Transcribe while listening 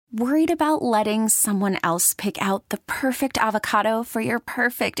Worried about letting someone else pick out the perfect avocado for your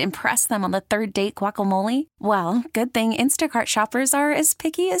perfect impress them on the third date guacamole? Well, good thing Instacart shoppers are as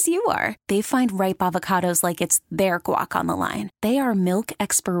picky as you are. They find ripe avocados like it's their guac on the line. They are milk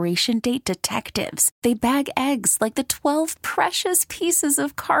expiration date detectives. They bag eggs like the 12 precious pieces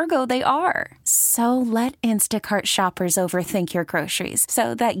of cargo they are. So let Instacart shoppers overthink your groceries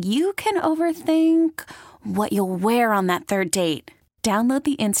so that you can overthink what you'll wear on that third date. Download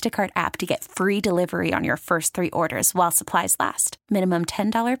the Instacart app to get free delivery on your first 3 orders while supplies last. Minimum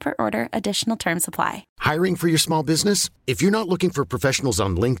 $10 per order. Additional terms apply. Hiring for your small business? If you're not looking for professionals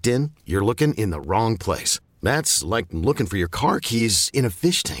on LinkedIn, you're looking in the wrong place. That's like looking for your car keys in a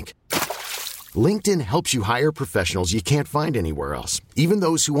fish tank. LinkedIn helps you hire professionals you can't find anywhere else, even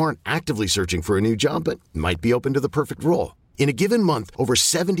those who aren't actively searching for a new job but might be open to the perfect role. In a given month, over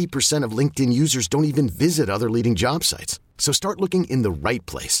 70% of LinkedIn users don't even visit other leading job sites. So start looking in the right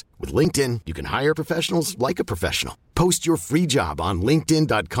place. With LinkedIn, you can hire professionals like a professional. Post your free job on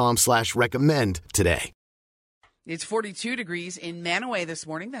linkedin.com/recommend today. It's 42 degrees in Manaway this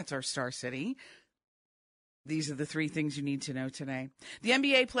morning. That's our star city. These are the 3 things you need to know today. The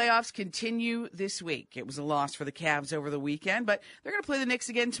NBA playoffs continue this week. It was a loss for the Cavs over the weekend, but they're going to play the Knicks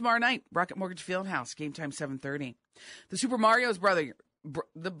again tomorrow night. Rocket Mortgage Fieldhouse, game time 7:30. The Super Mario's brother,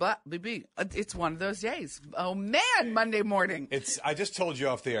 it's one of those days. Oh, man, Monday morning. I just told you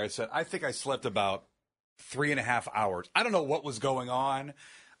off the air. I said, I think I slept about 3.5 hours. I don't know what was going on.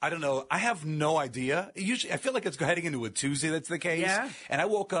 I don't know. I have no idea. Usually, I feel like it's heading into a Tuesday that's the case. Yeah. And I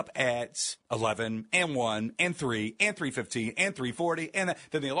woke up at 11 and 1 and 3 and 3:15 and 3:40. And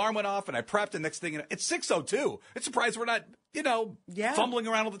then the alarm went off and I prepped. And next thing you know, it's 6:02. It's surprised we're not, fumbling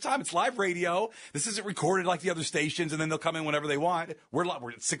around all the time. It's live radio. This isn't recorded like the other stations. And then they'll come in whenever they want. We're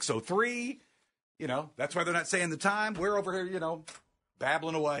at 6:03. That's why they're not saying the time. We're over here,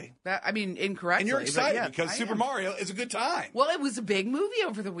 babbling away. Incorrectly. And you're excited because Super Mario is a good time. Well, it was a big movie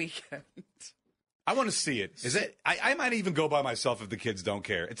over the weekend. I want to see it. Is it? I might even go by myself if the kids don't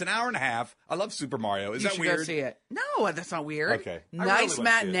care. It's an hour and a half. I love Super Mario. Is that weird? Go see it. No, that's not weird. Okay. Nice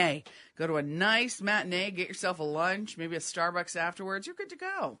matinee. Go to a nice matinee. Get yourself a lunch, maybe a Starbucks afterwards. You're good to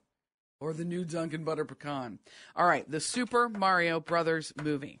go. Or the new Dunkin' Butter Pecan. All right, the Super Mario Brothers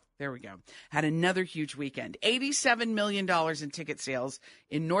movie. There we go. Had another huge weekend. $87 million in ticket sales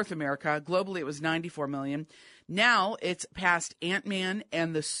in North America. Globally, it was $94 million. Now it's past Ant-Man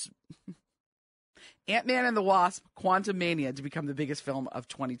and the Wasp: Quantumania to become the biggest film of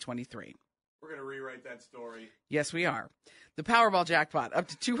 2023. We're going to rewrite that story. Yes, we are. The Powerball jackpot up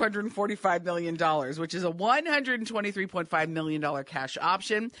to $245 million, which is a $123.5 million cash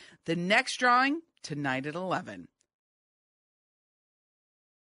option. The next drawing tonight at 11.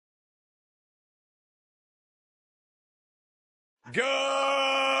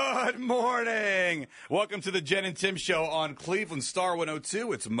 Good morning. Welcome to the Jen and Tim Show on Cleveland Star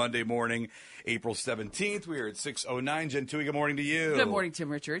 102. It's Monday morning, April 17th. We are at 6:09. Jen Tui, good morning to you. Good morning, Tim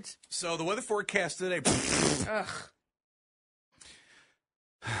Richards. So the weather forecast today,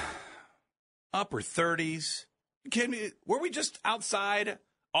 upper 30s. Were we just outside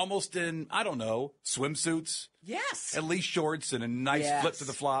almost in, I don't know, swimsuits? Yes. At least shorts and a nice flip to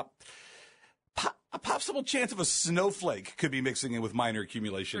the flop. A possible chance of a snowflake could be mixing in with minor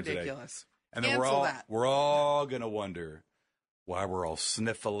accumulation today. Ridiculous. And then we're all going to wonder why we're all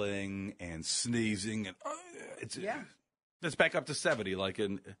sniffling and sneezing. And it's back up to 70 like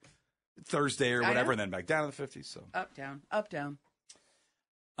in Thursday or whatever, and then back down to the 50s. So up, down, up, down.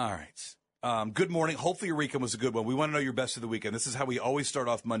 All right. Good morning. Hopefully your weekend was a good one. We want to know your best of the weekend. This is how we always start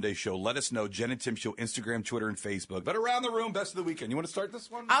off Monday's show. Let us know. Jen and Tim Show, Instagram, Twitter, and Facebook. But around the room, best of the weekend. You want to start this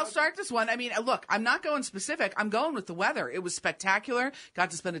one? I'll start this one. Look, I'm not going specific. I'm going with the weather. It was spectacular.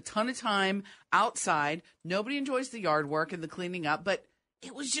 Got to spend a ton of time outside. Nobody enjoys the yard work and the cleaning up, but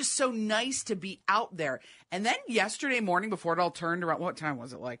it was just so nice to be out there. And then yesterday morning, before it all turned around, what time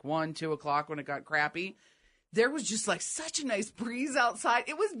was it? Like 1, 2 o'clock when it got crappy? There was just like such a nice breeze outside.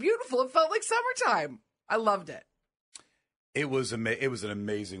 It was beautiful. It felt like summertime. I loved it. It was an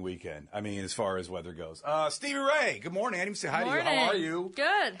amazing weekend. As far as weather goes. Stevie Ray, good morning. I didn't even say hi to you. How are you?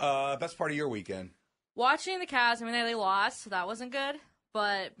 Good. Best part of your weekend? Watching the Cavs. They lost, so that wasn't good.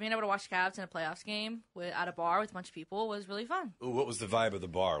 But being able to watch the Cavs in a playoffs game at a bar with a bunch of people was really fun. Ooh, what was the vibe of the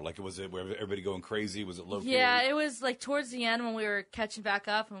bar? Like, was it everybody going crazy? Was it low-key? Yeah, it was like towards the end when we were catching back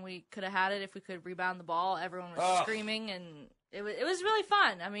up and we could have had it if we could rebound the ball. Everyone was screaming, and it was really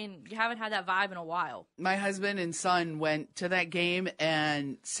fun. You haven't had that vibe in a while. My husband and son went to that game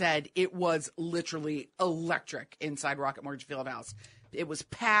and said it was literally electric inside Rocket Mortgage Fieldhouse. It was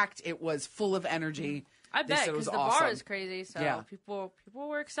packed. It was full of energy. I bet, it was because the awesome. bar is crazy, so people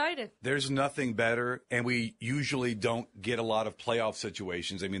were excited. There's nothing better, and we usually don't get a lot of playoff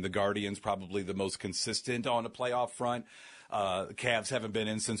situations. I mean, the Guardians probably the most consistent on the playoff front. The Cavs haven't been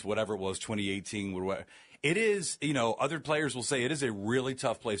in since whatever it was, 2018. It is, other players will say it is a really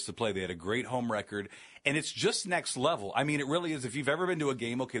tough place to play. They had a great home record, and it's just next level. I mean, it really is. If you've ever been to a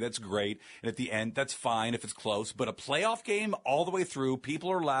game, okay, that's great. And at the end, that's fine if it's close. But a playoff game all the way through,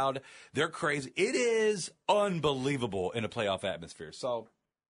 people are loud. They're crazy. It is unbelievable in a playoff atmosphere. So,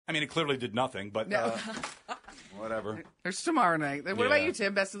 I mean, it clearly did nothing, but whatever. There's tomorrow night. What about you,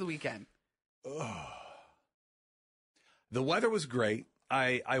 Tim? Best of the weekend? The weather was great.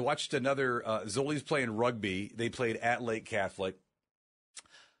 I watched another, Zoli's playing rugby. They played at Lake Catholic.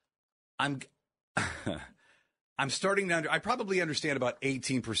 I'm starting to I probably understand about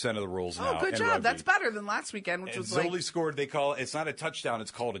 18% of the rules now. Oh, good job. Rugby. That's better than last weekend, which was Zoli scored, it's not a touchdown,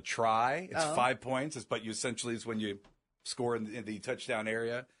 it's called a try. It's 5 points, but it's when you score in the touchdown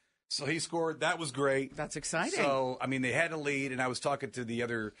area. So he scored. That was great. That's exciting. So, I mean, they had a lead, and I was talking to the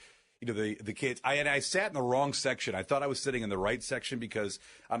other the kids. I sat in the wrong section. I thought I was sitting in the right section because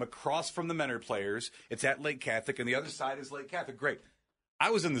I'm across from the Menard players. It's at Lake Catholic, and the other side is Lake Catholic. Great. I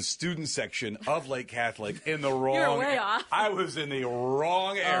was in the student section of Lake Catholic in the wrong. You're way off. I was in the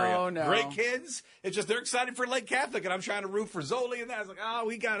wrong area. Oh, no. Great kids. It's just they're excited for Lake Catholic, and I'm trying to root for Zoli, and I was like,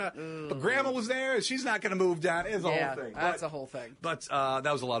 we gotta. But Grandma was there, and she's not going to move down. It's a whole thing. That's a whole thing. But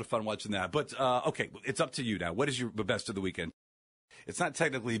that was a lot of fun watching that. But okay, it's up to you now. What is your best of the weekend? It's not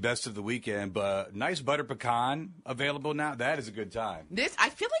technically best of the weekend, but nice butter pecan available now. That is a good time. I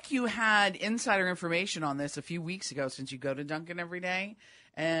feel like you had insider information on this a few weeks ago since you go to Dunkin' every day,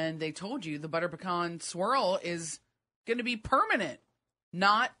 and they told you the butter pecan swirl is going to be permanent,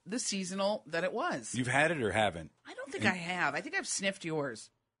 not the seasonal that it was. You've had it or haven't? I don't think I have. I think I've sniffed yours.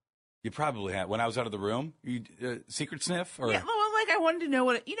 You probably have. When I was out of the room, you secret sniff? Or? Yeah, well, I wanted to know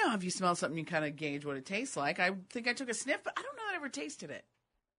what if you smell something, you kind of gauge what it tastes like. I think I took a sniff, but I don't know that I ever tasted it.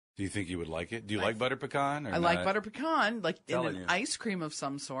 Do you think you would like it? Do you like butter pecan? Or I like butter pecan, like in Telling an you. ice cream of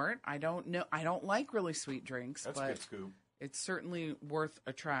some sort. I don't know. I don't like really sweet drinks, That's a but good scoop. it's certainly worth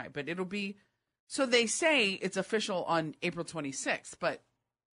a try. But it'll be, so they say it's official on April 26th, but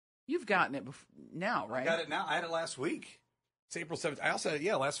you've gotten it now, right? I got it now. I had it last week. It's April 7th. I also had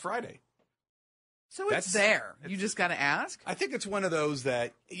it, last Friday. So it's there. You just got to ask? I think it's one of those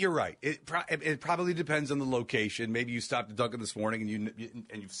that you're right. It probably depends on the location. Maybe you stopped at Dunkin' this morning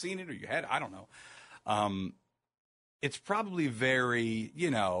and you've seen it or you had. I don't know. It's probably very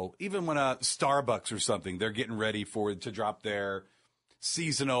even when a Starbucks or something they're getting ready to drop their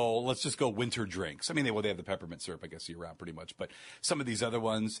seasonal. Let's just go winter drinks. I mean they have the peppermint syrup I guess year round pretty much, but some of these other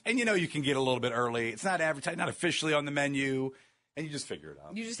ones and you can get a little bit early. It's not advertised, not officially on the menu. And you just figure it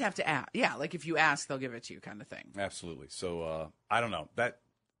out. You just have to ask. Yeah, like if you ask, they'll give it to you kind of thing. Absolutely. So I don't know.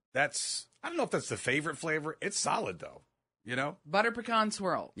 That's I don't know if that's the favorite flavor. It's solid though. Butter pecan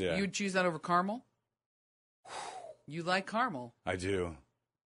swirl. Yeah. You'd choose that over caramel? You like caramel. I do.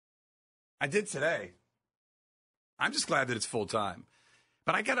 I did today. I'm just glad that it's full time.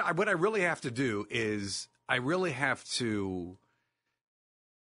 But what I really have to do is I really have to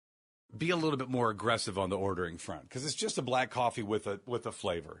be a little bit more aggressive on the ordering front because it's just a black coffee with a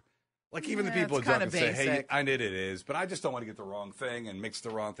flavor. Like even the people at Dunkin' say, "Hey, I know it is," but I just don't want to get the wrong thing and mix the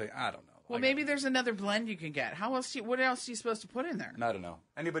wrong thing. I don't know. Well, maybe there's another blend you can get. What else are you supposed to put in there? I don't know.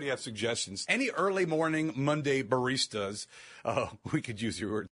 Anybody have suggestions? Any early morning Monday baristas? We could use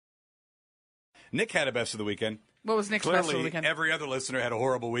your word. Nick had a best of the weekend. What was Nick's best of the weekend? Every other listener had a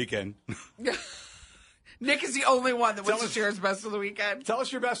horrible weekend. Nick is the only one that wants to share his best of the weekend. Tell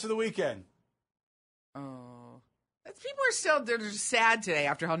us your best of the weekend. Oh. People are they're just sad today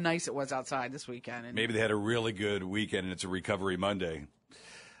after how nice it was outside this weekend. And maybe they had a really good weekend and it's a recovery Monday.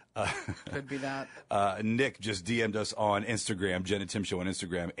 Could be that. Nick just DM'd us on Instagram, Jen and Tim Show on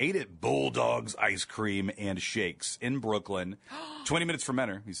Instagram. Ate at Bulldog's Ice Cream and Shakes in Brooklyn. 20 minutes from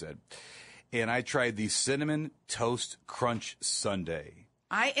Menor, he said. And I tried the Cinnamon Toast Crunch Sundae.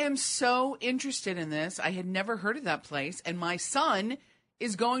 I am so interested in this. I had never heard of that place, and my son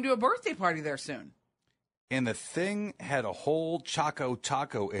is going to a birthday party there soon. And the thing had a whole Choco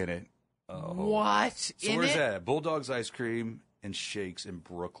Taco in it. Oh. What? So where's that? Bulldog's Ice Cream and Shakes in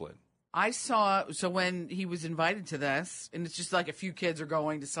Brooklyn. I saw, so when he was invited to this, and it's just like a few kids are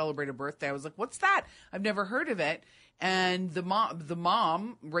going to celebrate a birthday, I was like, what's that? I've never heard of it. And the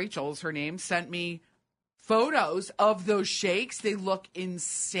mom, Rachel's her name, sent me photos of those shakes. They look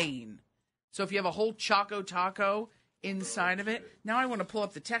insane. So if you have a whole Choco Taco inside of it, now I want to pull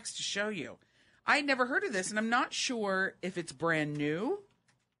up the text to show you. I never heard of this, and I'm not sure if it's brand new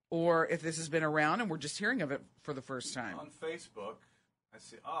or if this has been around and we're just hearing of it for the first time. On Facebook, I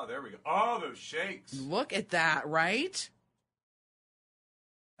see. Oh, there we go. Oh, those shakes. Look at that, right?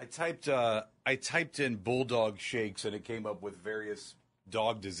 I typed in bulldog shakes, and it came up with various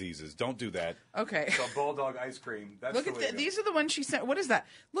dog diseases. Don't do that. Okay. So bulldog ice cream. That's Look the at way to go. these are the ones she sent. What is that?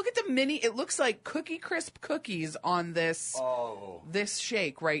 Look at the mini. It looks like Cookie Crisp cookies on this. Oh. This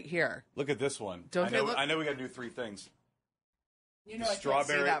shake right here. Look at this one. Don't they look? I know we got to do 3 things. You know, I strawberry.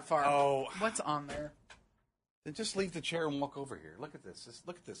 can't see that far. Oh. What's on there? Then just leave the chair and walk over here. Look at this.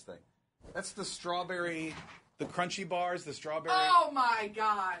 Look at this thing. That's the strawberry, the crunchy bars, the strawberry. Oh my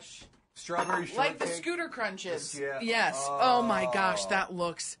gosh. Strawberry shortcake. Like the Scooter Crunches. Yeah. Yes. Oh my gosh, that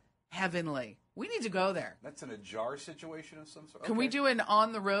looks heavenly. We need to go there. That's in a jar situation of some sort. Can we do an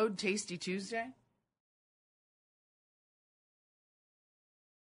on the road Tasty Tuesday?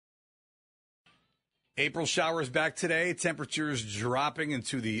 April showers back today. Temperatures dropping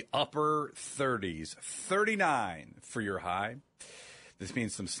into the upper 30s. 39 for your high. This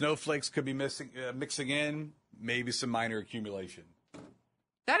means some snowflakes could be mixing in, maybe some minor accumulation.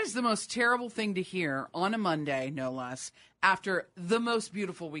 That is the most terrible thing to hear on a Monday, no less, after the most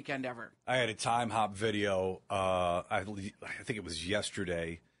beautiful weekend ever. I had a time hop video, I think it was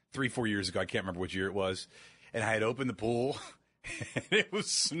yesterday, 3-4 years ago. I can't remember which year it was. And I had opened the pool, and it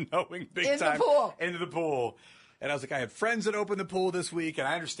was snowing big time. Into the pool. And I was like, I had friends that opened the pool this week, and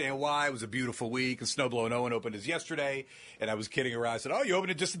I understand why. It was a beautiful week, and Snow Blowing Owen opened his yesterday. And I was kidding around. I said, oh, you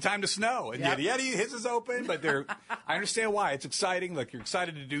opened it just in time to snow. And Yep. Yeti, his is open. But I understand why. It's exciting. Like, you're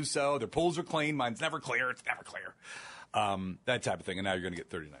excited to do so. Their pools are clean. Mine's never clear. It's never clear. That type of thing. And now you're going to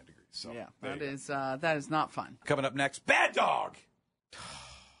get 39 degrees. So Yeah, that is not fun. Coming up next, Bad Dog.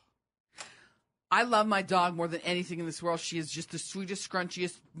 I love my dog more than anything in this world. She is just the sweetest,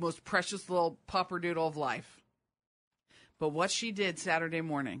 scrunchiest, most precious little pupperdoodle of life. But what she did Saturday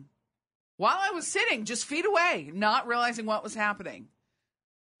morning, while I was sitting just feet away, not realizing what was happening,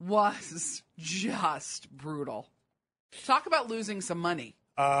 was just brutal. Talk about losing some money.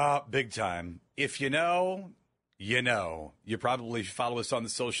 Big time. If you know, you know. You probably follow us on the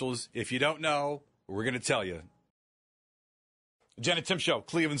socials. If you don't know, we're going to tell you. Jen and Tim Show,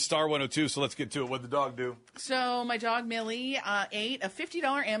 Cleveland Star 102. So let's get to it. What'd the dog do? So my dog Millie ate a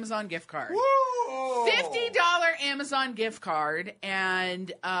 $50 Amazon gift card. Woo! $50 Amazon gift card,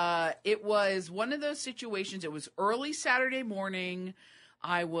 and it was one of those situations. It was early Saturday morning.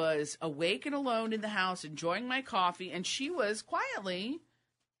 I was awake and alone in the house, enjoying my coffee, and she was quietly,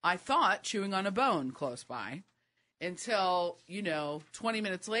 I thought, chewing on a bone close by. Until, 20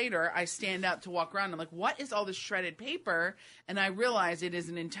 minutes later, I stand up to walk around. I'm like, what is all this shredded paper? And I realize it is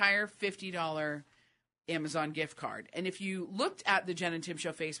an entire $50 Amazon gift card. And if you looked at the Jen and Tim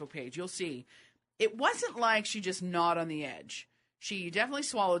Show Facebook page, you'll see it wasn't like she just gnawed on the edge. She definitely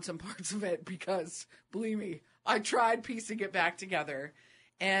swallowed some parts of it because, believe me, I tried piecing it back together.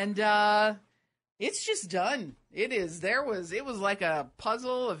 And it's just done. It is. It was like a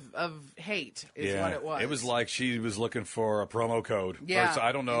puzzle of hate is what it was. It was like she was looking for a promo code. Yeah.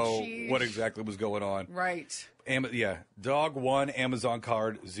 I don't know what exactly was going on. Right. Dog 1, Amazon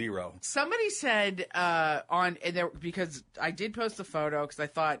card 0. Somebody said because I did post the photo because I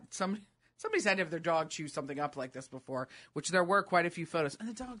thought somebody's had to have their dog chew something up like this before, which there were quite a few photos. And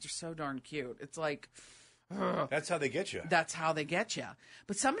the dogs are so darn cute. It's like... That's how they get you. That's how they get you.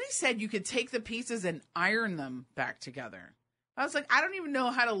 But somebody said you could take the pieces and iron them back together. I was like, I don't even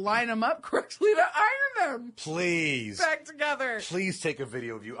know how to line them up correctly to iron them. Please. Back together. Please take a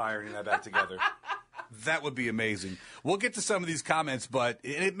video of you ironing that back together. That would be amazing. We'll get to some of these comments, but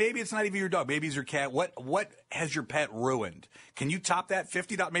maybe it's not even your dog. Maybe it's your cat. What has your pet ruined? Can you top that?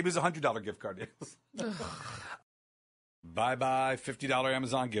 $50? Maybe it's a $100 gift card. Bye-bye, $50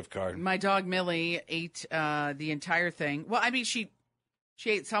 Amazon gift card. My dog Millie ate the entire thing. Well, I mean, she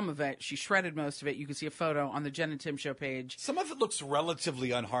ate some of it. She shredded most of it. You can see a photo on the Jen and Tim Show page. Some of it looks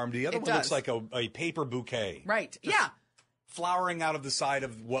relatively unharmed. The other one looks like a paper bouquet. Right, Just yeah. flowering out of the side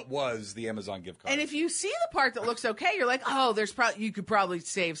of what was the Amazon gift card. And if you see the part that looks okay, you're like, oh, you could probably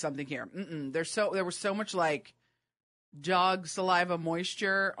save something here. There was so much like dog saliva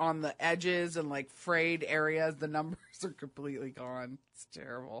moisture on the edges and like frayed areas. The numbers are completely gone. It's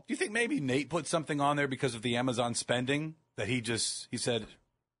terrible. Do you think maybe Nate put something on there because of the Amazon spending that he said,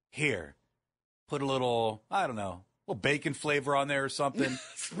 here, put a little, I don't know, a little bacon flavor on there or something.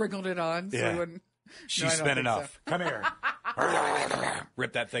 Sprinkled it on. So Yeah. it wouldn't. She No, I don't spent think enough. so. Come here.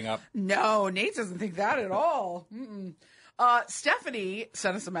 Rip that thing up. No, Nate doesn't think that at all. Stephanie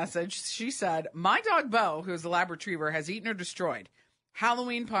sent us a message. She said, my dog Bo, who's a lab retriever, has eaten or destroyed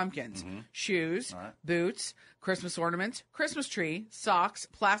Halloween pumpkins, shoes, boots, Christmas ornaments, Christmas tree, socks,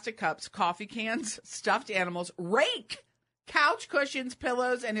 plastic cups, coffee cans, stuffed animals, rake, couch cushions,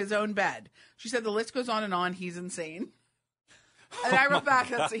 pillows, and his own bed. She said the list goes on and on. He's insane. And I wrote back,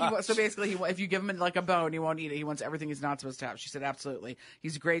 so basically, if you give him like a bone, he won't eat it. He wants everything he's not supposed to have. She said, absolutely.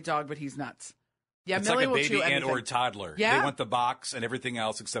 He's a great dog, but he's nuts. Yeah, it's Millie like a will baby chew and anything. or a toddler. Yeah. They want the box and everything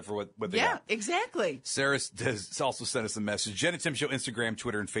else except for what they got. Yeah, exactly. Sarah does also send us a message. Jen and Tim Show, Instagram,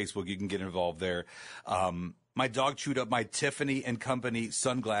 Twitter, and Facebook. You can get involved there. My dog chewed up my Tiffany and Company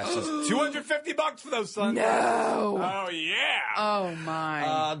sunglasses. $250 for those sunglasses. No. Oh, yeah. Oh,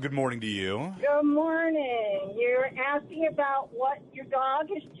 my. Good morning to you. Good morning. You're asking about what your dog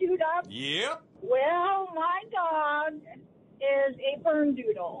has chewed up? Yep. Well, my dog is a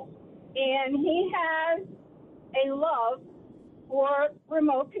Bernedoodle, and he has a love for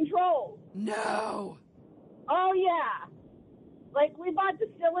remote control. No. Oh, yeah. Like, we bought the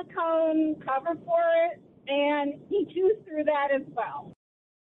silicone cover for it, and he chews through that as well.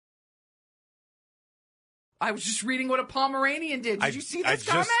 I was just reading what a Pomeranian did. Did you see this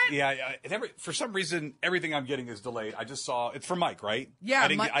comment? Yeah. For some reason, everything I'm getting is delayed. I just saw it's from Mike, right? Yeah. I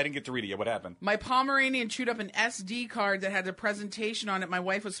didn't get to read it yet. What happened? My Pomeranian chewed up an SD card that had a presentation on it my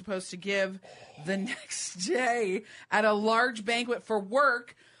wife was supposed to give the next day at a large banquet for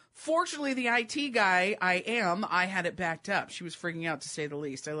work. Fortunately, the IT guy I had it backed up. She was freaking out, to say the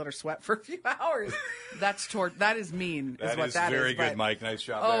least. I let her sweat for a few hours. That is mean. That is very good, Mike. Nice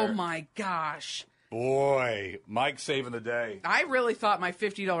job there. Oh, my gosh. Boy, Mike saving the day. I really thought my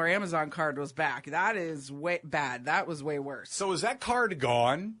 $50 Amazon card was back. That is way bad. That was way worse. So is that card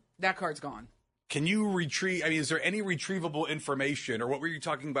gone? That card's gone. Can you retrieve? I mean, is there any retrievable information, or what were you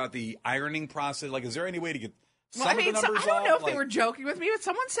talking about, the ironing process? Like, is there any way to get some of the numbers I don't know if off? they were joking with me, but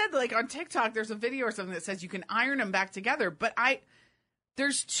someone said, like, on TikTok, there's a video or something that says you can iron them back together, but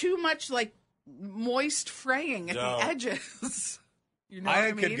there's too much, like, moist fraying at the edges. You know what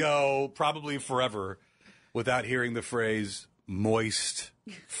I mean? Could go probably forever without hearing the phrase moist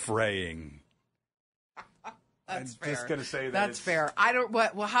fraying. That's I'm just going to say that. That's fair.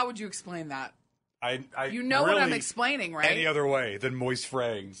 Well, how would you explain that? You know really, what I'm explaining, right? Any other way than moist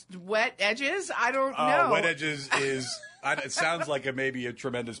fraying. Wet edges? I don't know. Wet edges is, it sounds like maybe a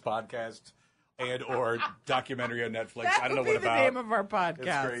tremendous podcast and or documentary on Netflix. That I don't know would what be the about. name of our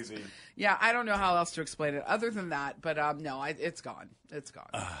podcast. It's crazy. Yeah, I don't know how else to explain it other than that, but no, it's gone. It's gone.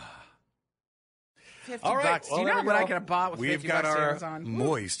 $50. All right. Do you know what I could have bought with $50 We've got our Amazon?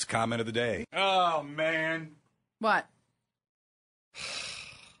 moist comment of the day. Oh, man. What?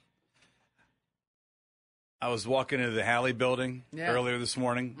 I was walking into the Halley building earlier this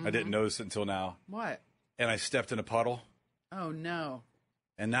morning. I didn't notice it until now. What? And I stepped in a puddle. Oh, no.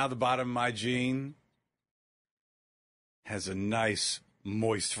 And now the bottom of my jean has a nice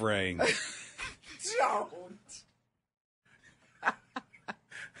moist fraying. Don't.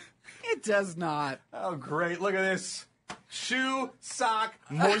 It does not. Oh, great. Look at this. Shoe, sock,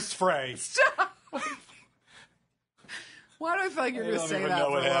 moist fray. Stop. Why do I feel like you're going to say that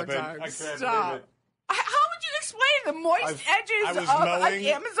for a long time? Stop. How would you explain the moist edges of an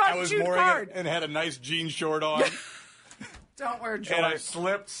Amazon chewed card? And had a nice jean short on. Don't wear shorts. And I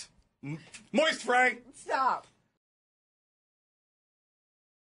slipped. Moist fray. Stop.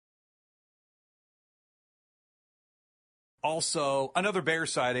 Also, another bear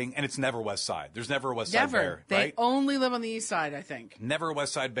sighting, and it's never West Side. There's never a West Side bear, They right? only live on the East Side, I think. Never a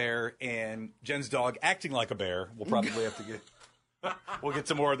West Side bear, and Jen's dog acting like a bear. We'll probably have to get... We'll get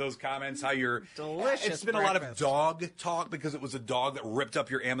some more of those comments. How you're delicious. It's been breakfast. A lot of dog talk because it was a dog that ripped up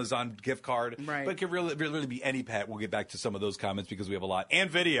your Amazon gift card. Right. But it could really be any pet. We'll get back to some of those comments because we have a lot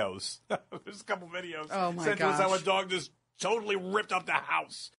and videos. There's a couple videos. Oh my sent to us gosh. how a dog just totally ripped up the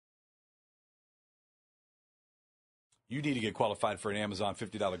house. You need to get qualified for an Amazon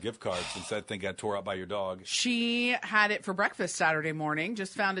 $50 gift card since that thing got tore up by your dog. She had it for breakfast Saturday morning,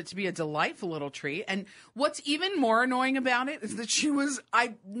 just found it to be a delightful little treat. And what's even more annoying about it is that she was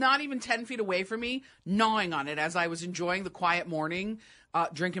not even 10 feet away from me, gnawing on it as I was enjoying the quiet morning,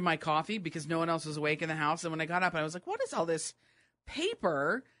 drinking my coffee because no one else was awake in the house. And when I got up, I was like, what is all this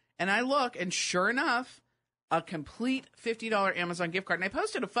paper? And I look, and sure enough, a complete $50 Amazon gift card. And I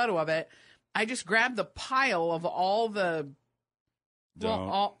posted a photo of it. I just grabbed the pile of all the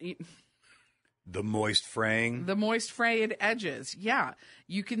the moist fraying. The moist frayed edges. Yeah.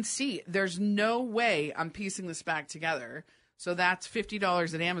 You can see there's no way I'm piecing this back together. So that's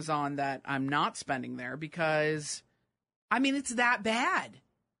 $50 at Amazon that I'm not spending there because, I mean, it's that bad.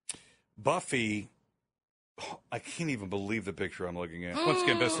 Buffy, I can't even believe the picture I'm looking at. Once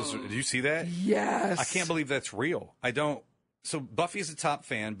again, do you see that? Yes. I can't believe that's real. I don't. So Buffy is a top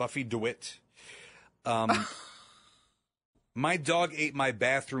fan, Buffy DeWitt. My dog ate my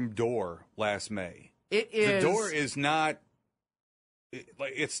bathroom door last May. The door is not,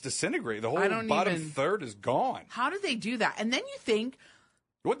 it's disintegrated. The whole bottom third is gone. How do they do that? And then you think,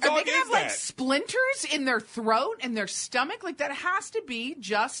 what dog are they going to have, that? like, splinters in their throat and their stomach? Like, that has to be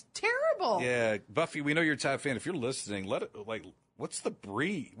just terrible. Yeah, Buffy, we know you're a top fan. If you're listening, what's the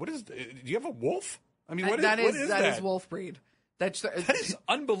breed? Do you have a wolf? I mean, what is that? That is wolf breed. That is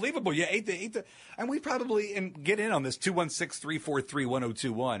unbelievable. Yeah, ate the, and we probably get in on this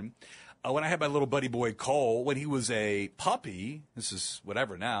 216-343-1021. When I had my little buddy boy Cole, when he was a puppy, this is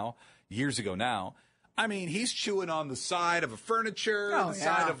whatever now, years ago now. I mean, he's chewing on the side of a furniture,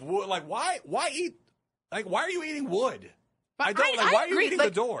 side of wood. Like, why eat? Like, why are you eating wood? But why are you eating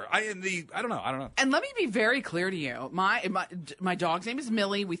the door? I don't know. And let me be very clear to you. My dog's name is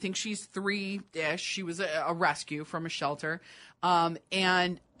Millie. We think she's 3-ish. She was a rescue from a shelter.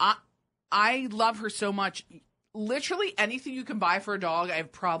 And I love her so much. Literally anything you can buy for a dog,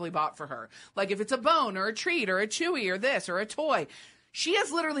 I've probably bought for her. Like if it's a bone or a treat or a chewy or this or a toy. She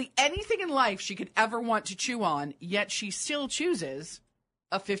has literally anything in life she could ever want to chew on, yet she still chooses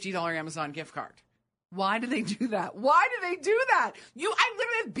a $50 Amazon gift card. Why do they do that? Why do they do that? I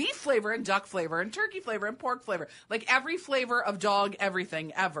literally have beef flavor and duck flavor and turkey flavor and pork flavor. Like every flavor of dog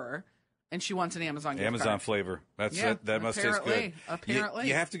everything ever. And she wants an Amazon gift card. Amazon flavor. That's it. That must taste good. Apparently.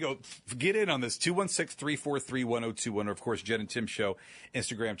 You have to go get in on this. 216-343-1021. Or, of course, Jen and Tim Show,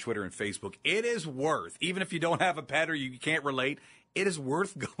 Instagram, Twitter, and Facebook. It is worth, even if you don't have a pet or you can't relate, it is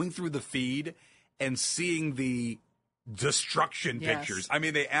worth going through the feed and seeing the destruction pictures. I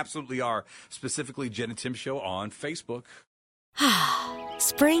mean, they absolutely are. Specifically, Jen and Tim Show on Facebook.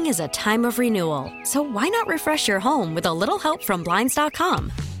 Spring is a time of renewal, so why not refresh your home with a little help from Blinds.com?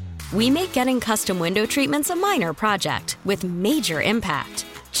 We make getting custom window treatments a minor project with major impact.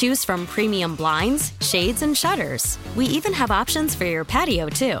 Choose from premium blinds, shades, and shutters. We even have options for your patio,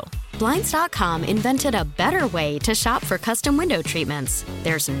 too. Blinds.com invented a better way to shop for custom window treatments.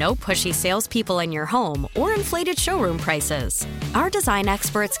 There's no pushy salespeople in your home or inflated showroom prices. Our design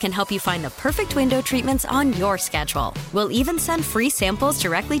experts can help you find the perfect window treatments on your schedule. We'll even send free samples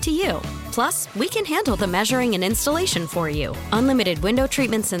directly to you. Plus, we can handle the measuring and installation for you. Unlimited window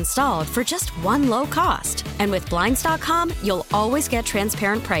treatments installed for just one low cost. And with Blinds.com, you'll always get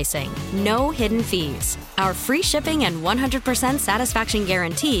transparent pricing. No hidden fees. Our free shipping and 100% satisfaction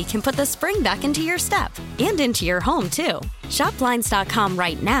guarantee can put the spring back into your step and into your home, too. Shop Blinds.com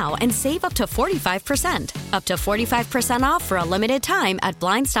right now and save up to 45%. Up to 45% off for a limited time at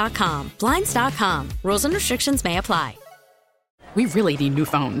Blinds.com. Blinds.com. Rules and restrictions may apply. We really need new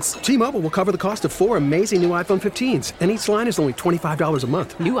phones. T-Mobile will cover the cost of 4 amazing new iPhone 15s, and each line is only $25 a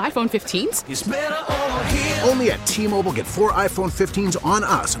month. New iPhone 15s? It's better over here. Only at T-Mobile, get 4 iPhone 15s on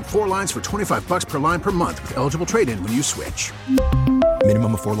us and 4 lines for $25 per line per month with eligible trade-in when you switch.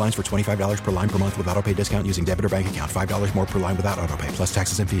 Minimum of 4 lines for $25 per line per month with autopay discount using debit or bank account. $5 more per line without autopay, plus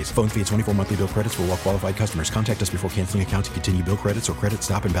taxes and fees. Phone fee at 24 monthly bill credits for well-qualified customers. Contact us before canceling account to continue bill credits or credit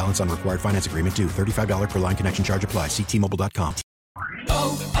stop and balance on required finance agreement due. $35 per line connection charge applies. See T-Mobile.com.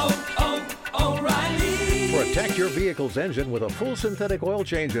 O'Reilly. Protect your vehicle's engine with a full synthetic oil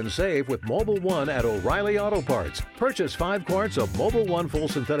change and save with Mobil 1 at O'Reilly Auto Parts. Purchase 5 quarts of Mobil 1 full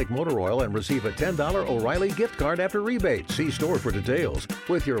synthetic motor oil and receive a $10 O'Reilly gift card after rebate. See store for details.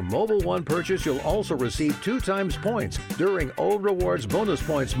 With your Mobil 1 purchase, you'll also receive 2 times points during O Rewards Bonus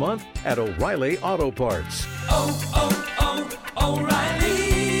Points Month at O'Reilly Auto Parts.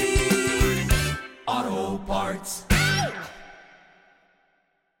 O'Reilly Auto Parts.